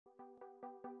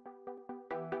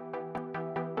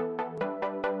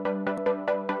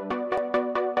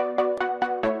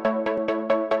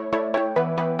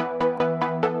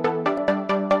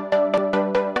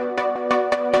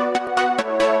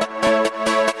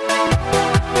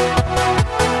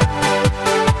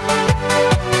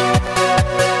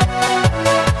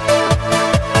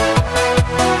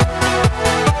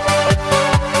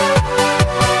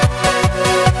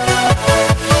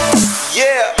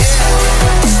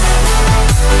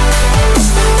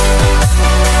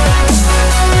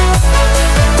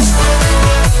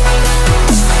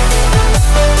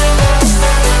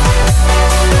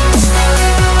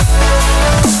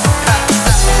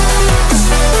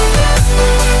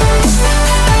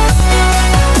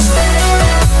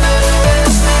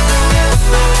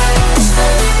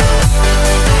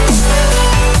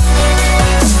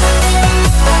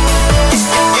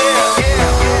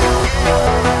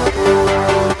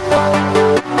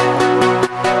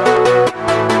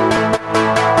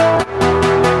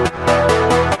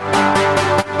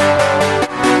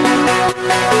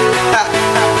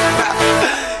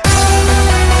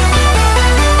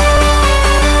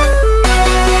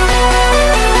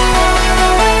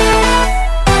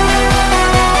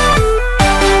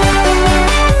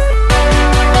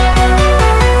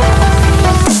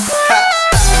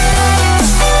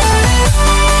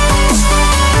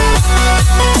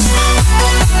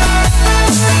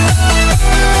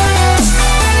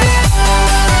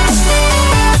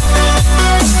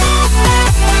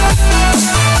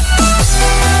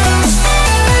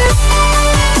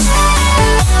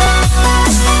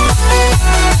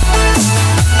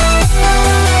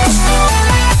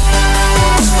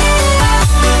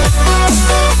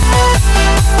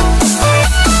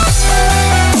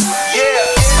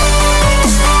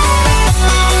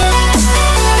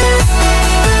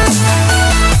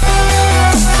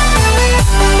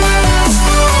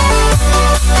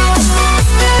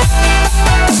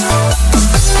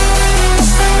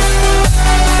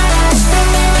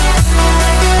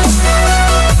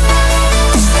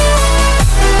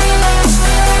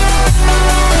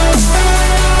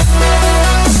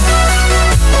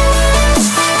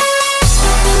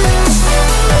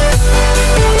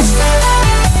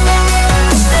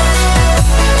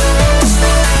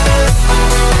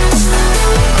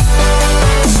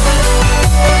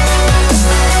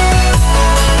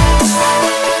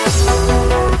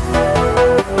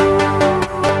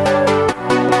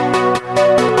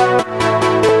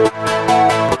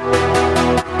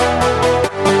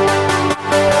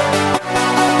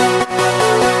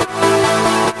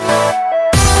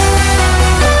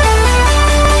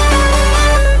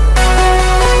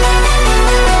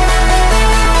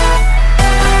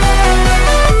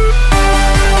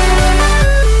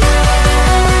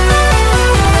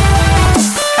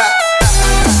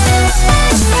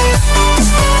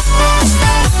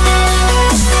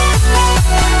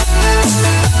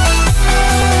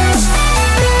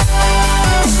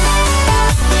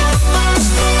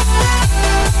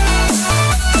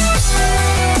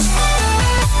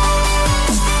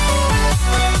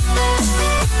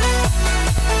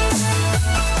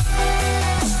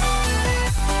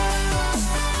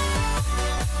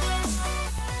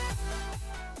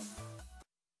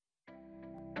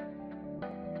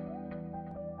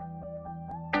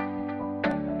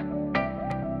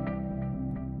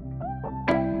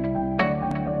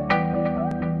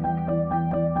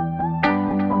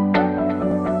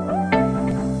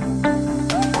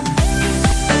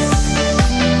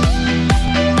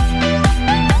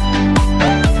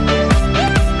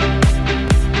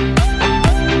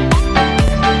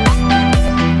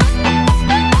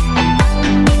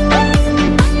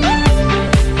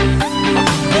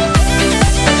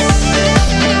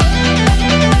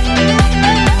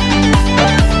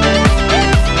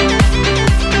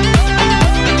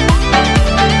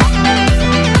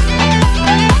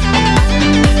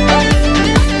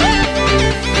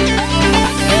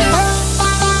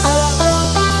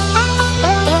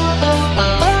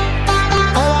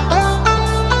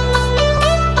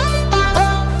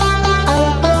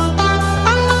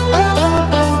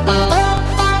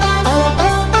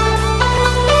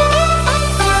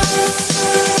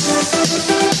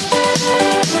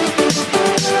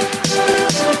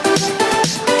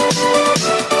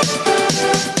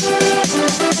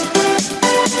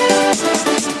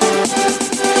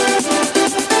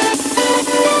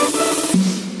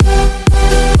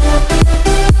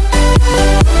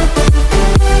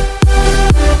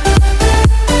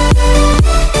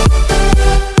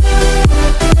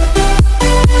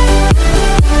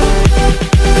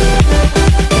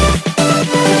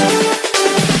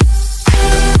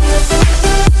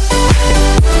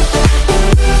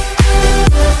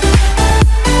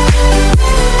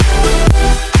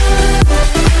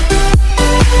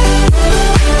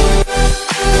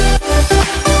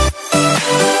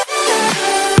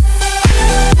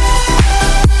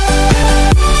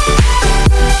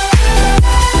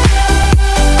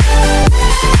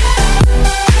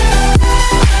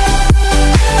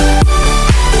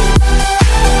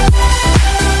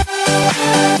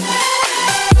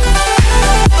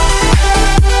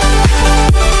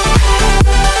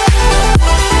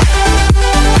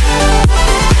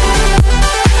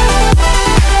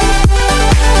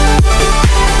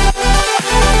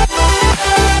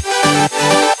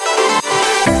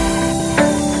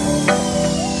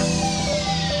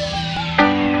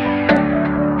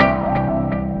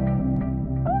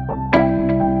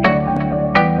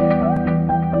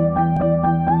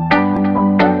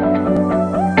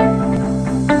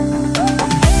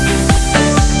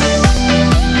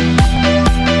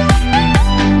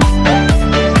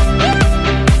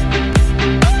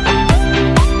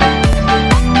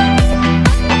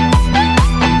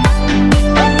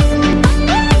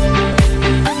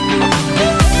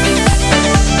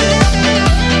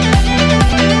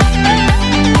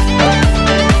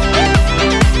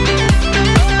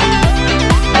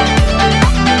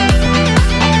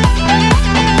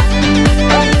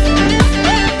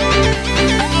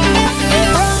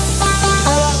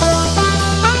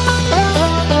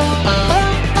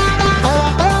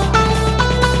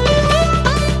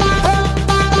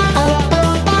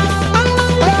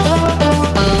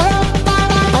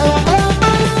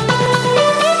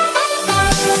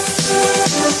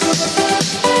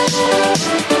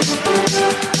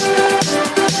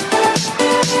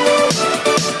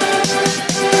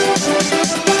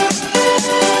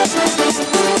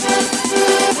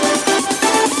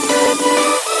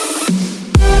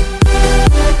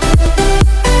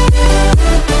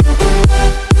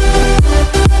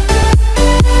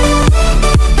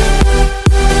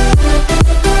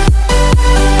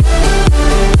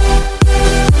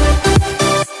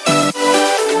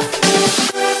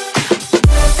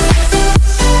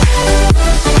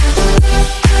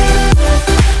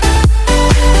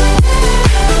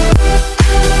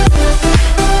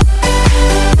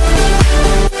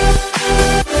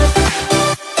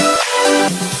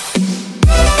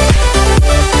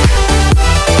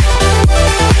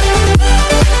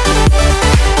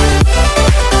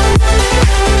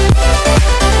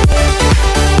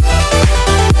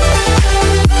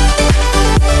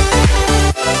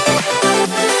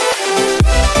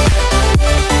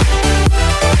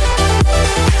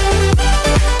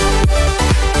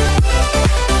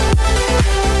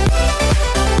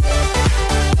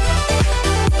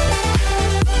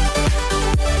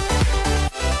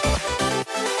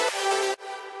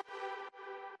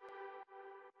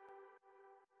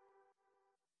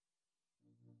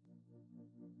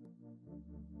Everybody,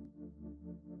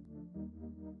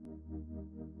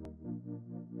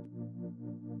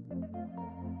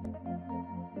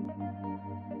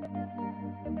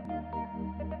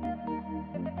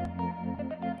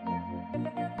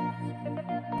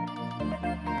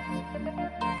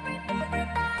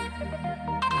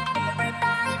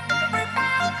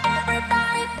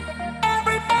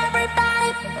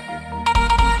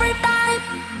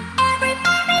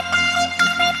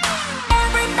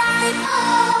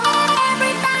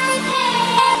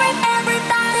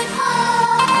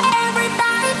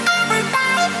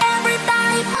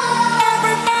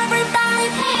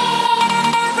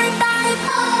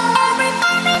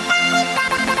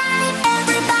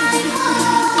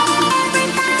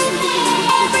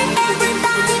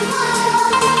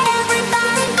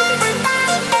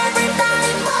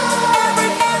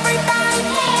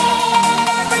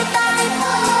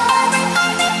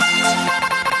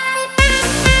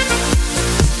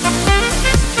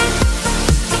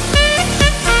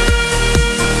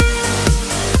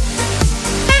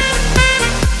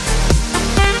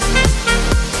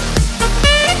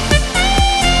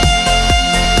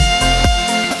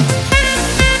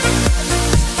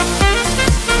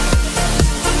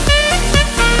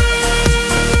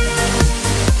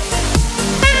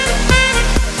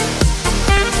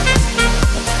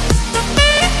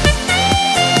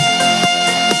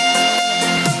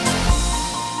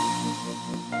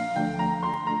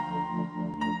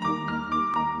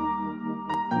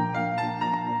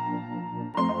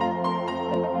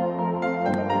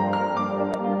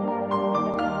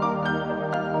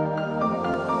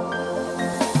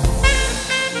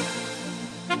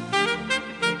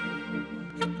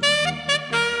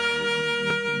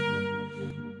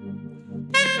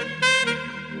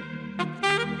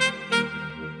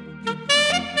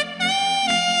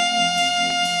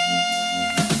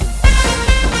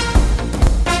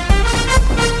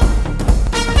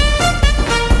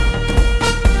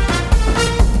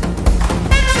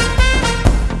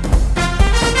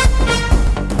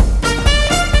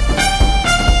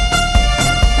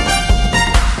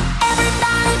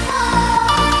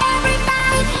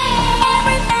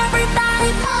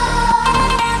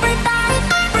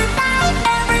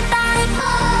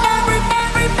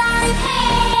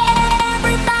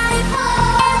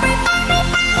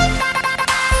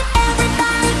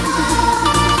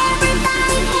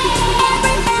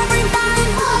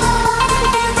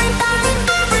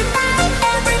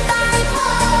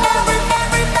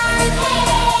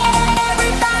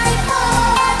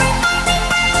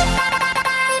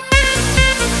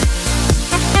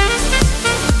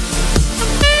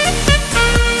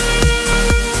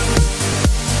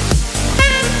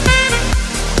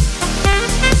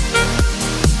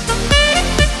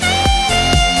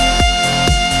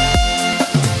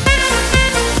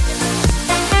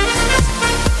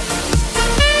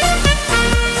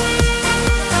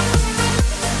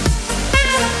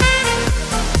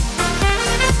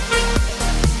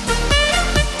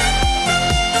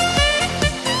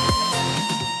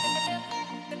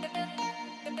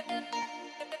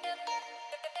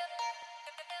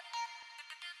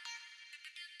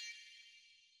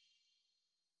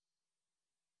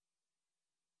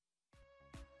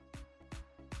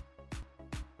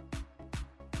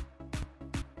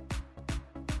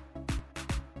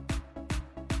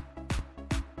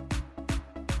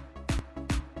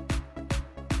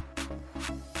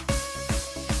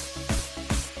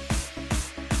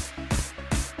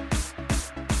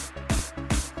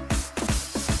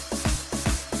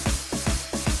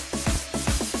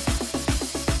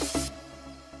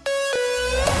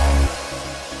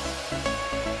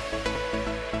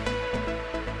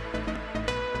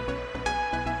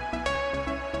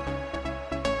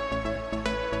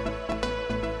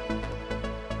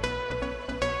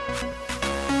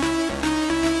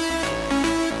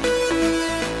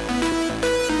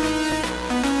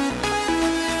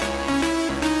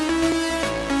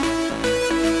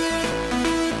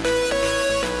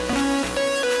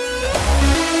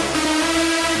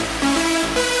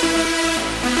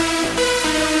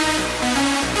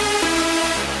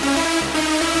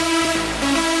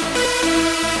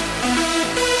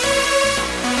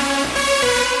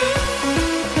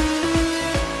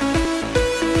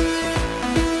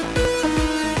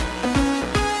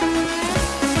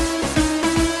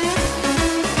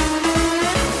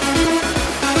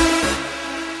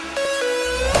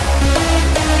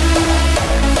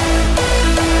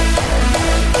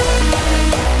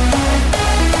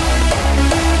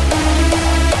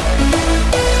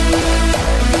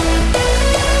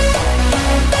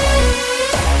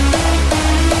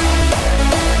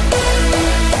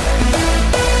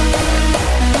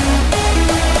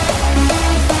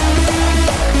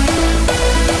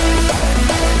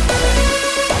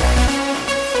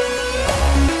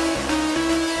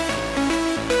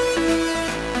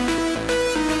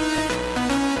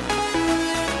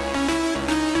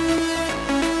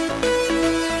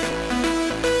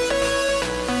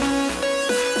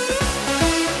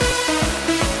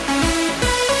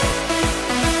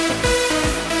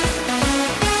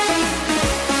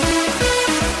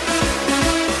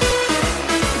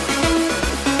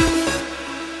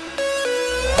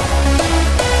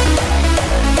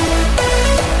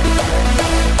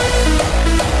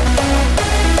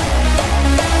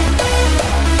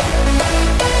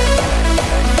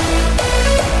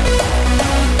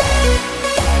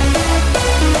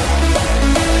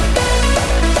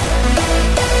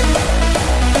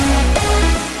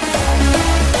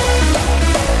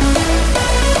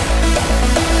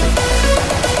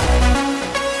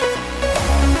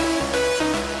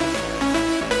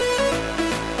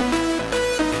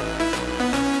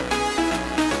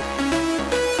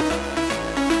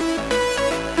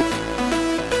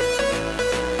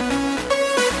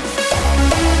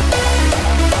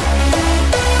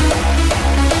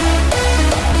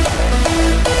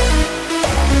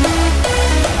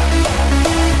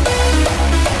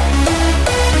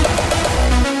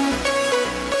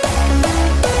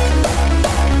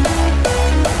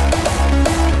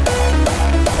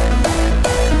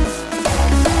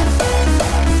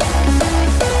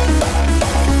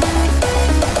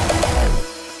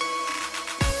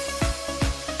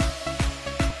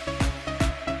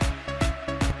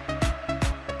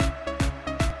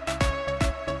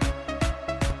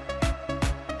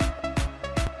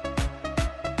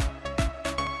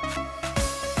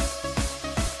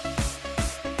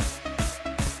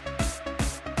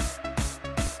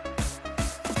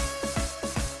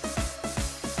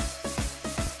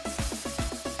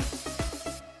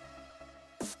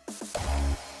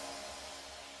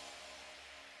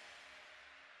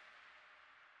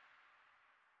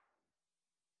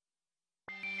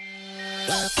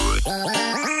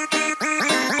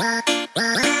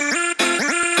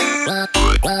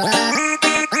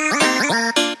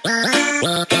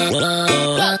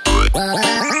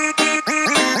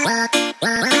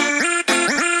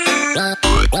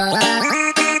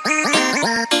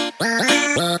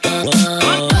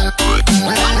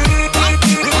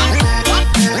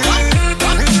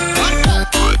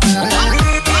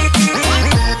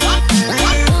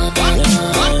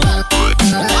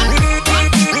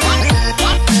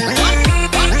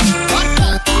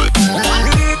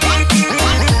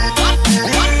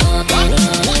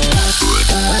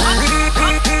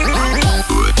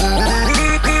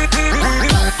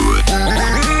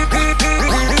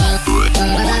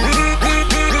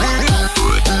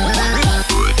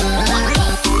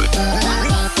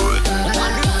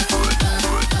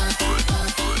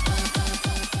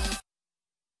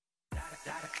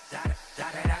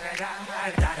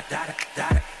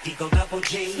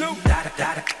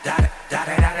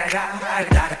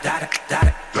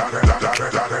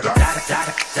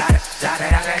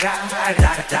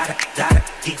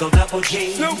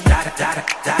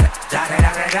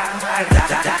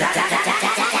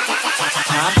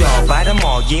 Top dog, bite them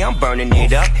all, yeah, I'm burning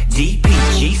it up.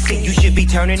 DPGC, you should be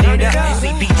turning it up.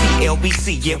 CBT,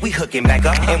 LBC, yeah, we hooking back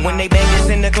up. And when they bang us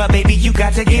in the club, baby, you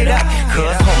got to get up.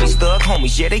 Cause homies, thug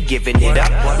homies, yeah, they giving it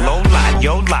up. Low life,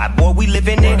 yo life, boy, we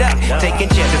living it up. Taking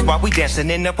chances while we dancing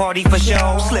in the party for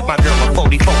show. Slip my girl a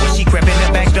 44 when she crept in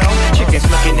the back door. Chickens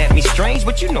looking at me strange,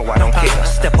 but you know I don't care.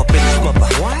 Step up in the smother,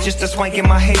 just a swank in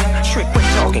my hair. Trick, quick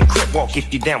talking, crip walk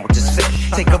if you down with the set.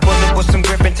 Take a bullet with some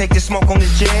grip and take the smoke on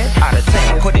this jet. Out of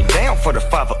town, put it down for the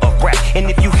father of rap. And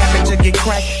if you happen to get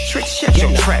cracked, trick, shut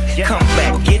your trap. Come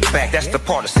back, get back, that's the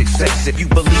part of success. If you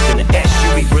believe in the S,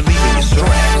 you be relieving your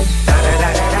stress. Da da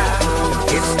da da da,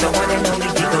 it's the one and only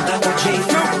Digo Double G.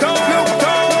 Snoop Dogg, Snoop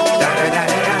Dogg. Da da da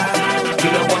da da, you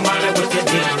know I'm mobbing with the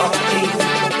D.O.E.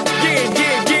 Yeah,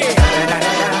 yeah, yeah. Da da da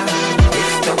da da,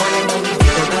 it's the one and only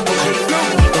Digo Double G. Digo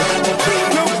Double G.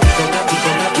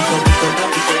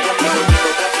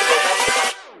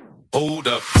 Hold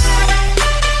up.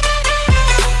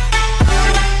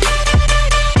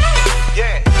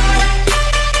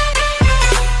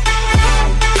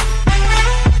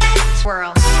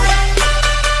 Swirl.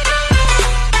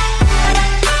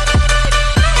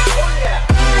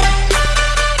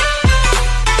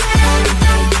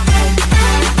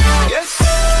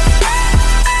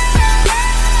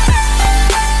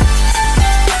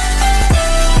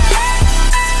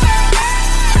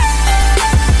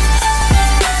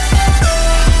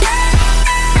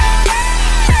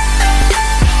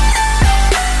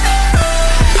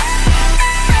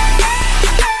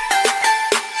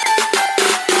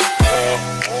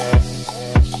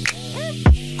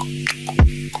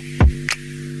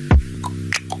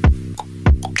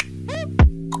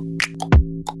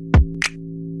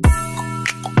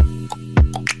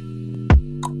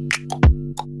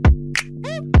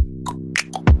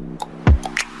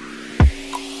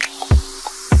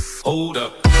 Hold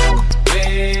up.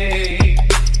 Hey,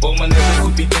 for my niggas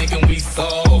who be thinking we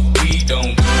soft, we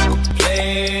don't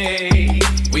play.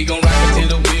 We gon' rock until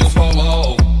the wheels fall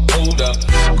off. Hold up.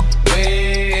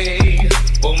 Wait,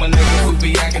 for my niggas who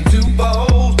be acting too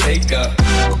bold, take a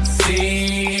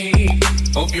seat.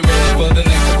 Hope you're ready for the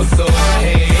next episode.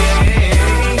 Hey,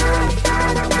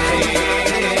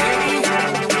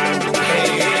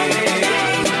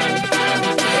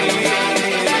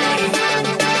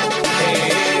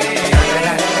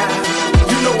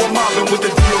 with the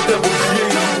D.O.E.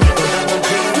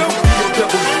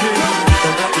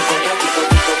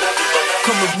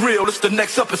 Coming real, it's the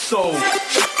next episode.